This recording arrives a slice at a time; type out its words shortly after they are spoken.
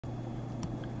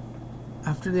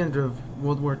After the end of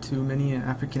World War II, many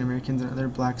African Americans and other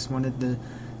blacks wanted the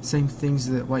same things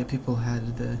that white people had,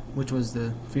 which was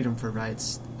the freedom for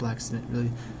rights. Blacks didn't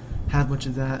really have much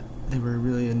of that. They were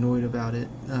really annoyed about it.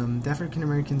 The African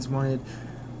Americans wanted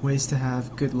ways to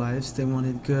have good lives. They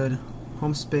wanted good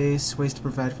home space, ways to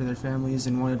provide for their families,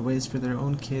 and wanted ways for their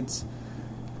own kids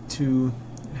to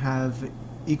have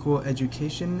equal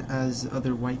education as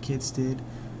other white kids did.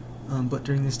 But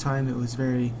during this time, it was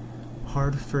very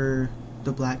hard for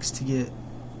the blacks to get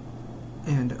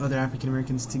and other African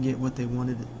Americans to get what they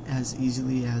wanted as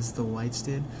easily as the whites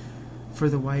did. For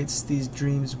the whites, these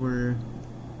dreams were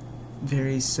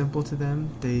very simple to them.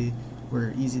 They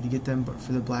were easy to get them, but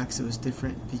for the blacks it was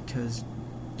different because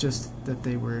just that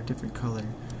they were a different color.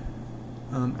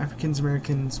 African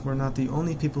Americans were not the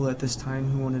only people at this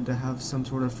time who wanted to have some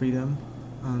sort of freedom.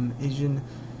 Asian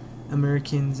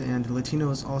Americans and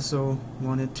Latinos also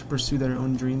wanted to pursue their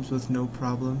own dreams with no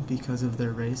problem because of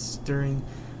their race. During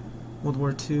World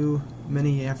War II,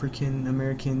 many African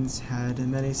Americans had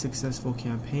many successful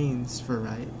campaigns for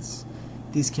rights.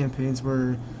 These campaigns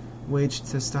were waged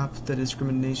to stop the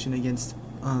discrimination against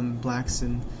blacks,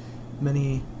 and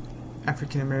many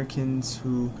African Americans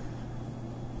who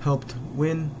helped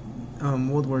win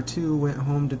World War II went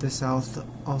home to the South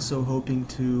also hoping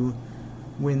to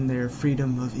win their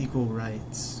freedom of equal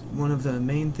rights. One of the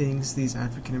main things these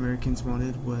African Americans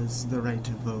wanted was the right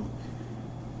to vote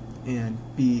and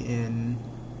be in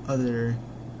other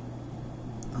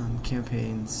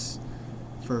campaigns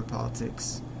for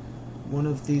politics. One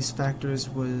of these factors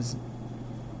was,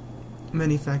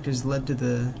 many factors led to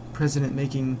the president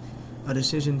making a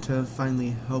decision to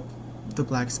finally help the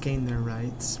blacks gain their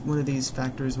rights. One of these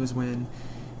factors was when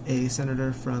a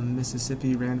senator from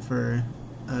Mississippi ran for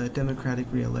a Democratic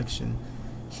re-election.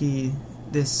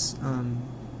 This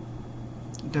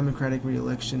Democratic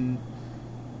re-election,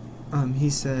 he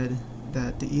said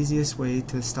that the easiest way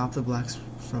to stop the blacks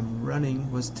from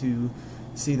running was to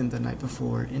see them the night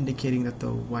before, indicating that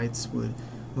the whites would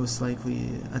most likely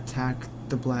attack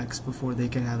the blacks before they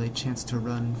could have a chance to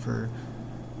run for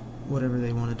whatever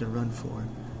they wanted to run for.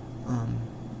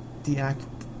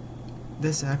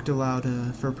 This act allowed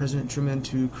for President Truman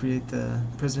to create the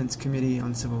President's Committee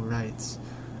on Civil Rights.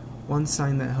 One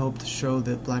sign that helped show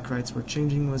that black rights were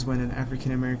changing was when an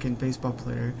African American baseball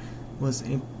player was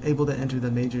able to enter the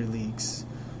major leagues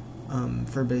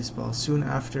for baseball. Soon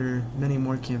after, many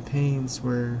more campaigns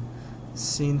were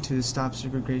seen to stop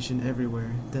segregation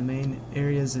everywhere. The main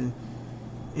areas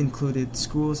included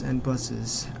schools and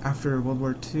buses. After World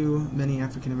War II, many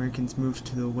African Americans moved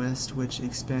to the West, which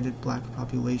expanded black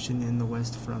population in the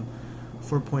West from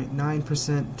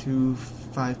 4.9% to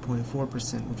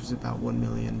 5.4%, which was about 1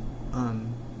 million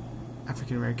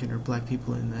African American or black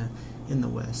people in the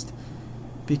West.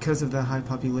 Because of the high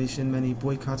population, many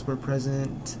boycotts were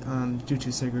present due to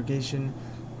segregation.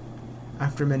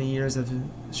 After many years of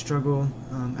struggle,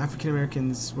 African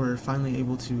Americans were finally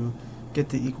able to get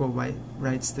the equal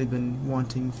rights they've been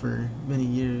wanting for many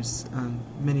years.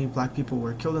 Many black people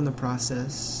were killed in the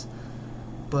process,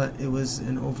 but it was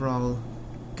an overall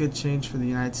good change for the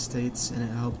United States, and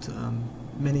it helped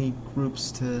many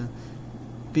groups to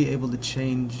be able to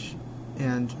change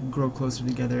and grow closer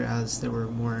together as there were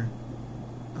more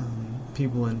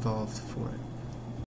people involved for it.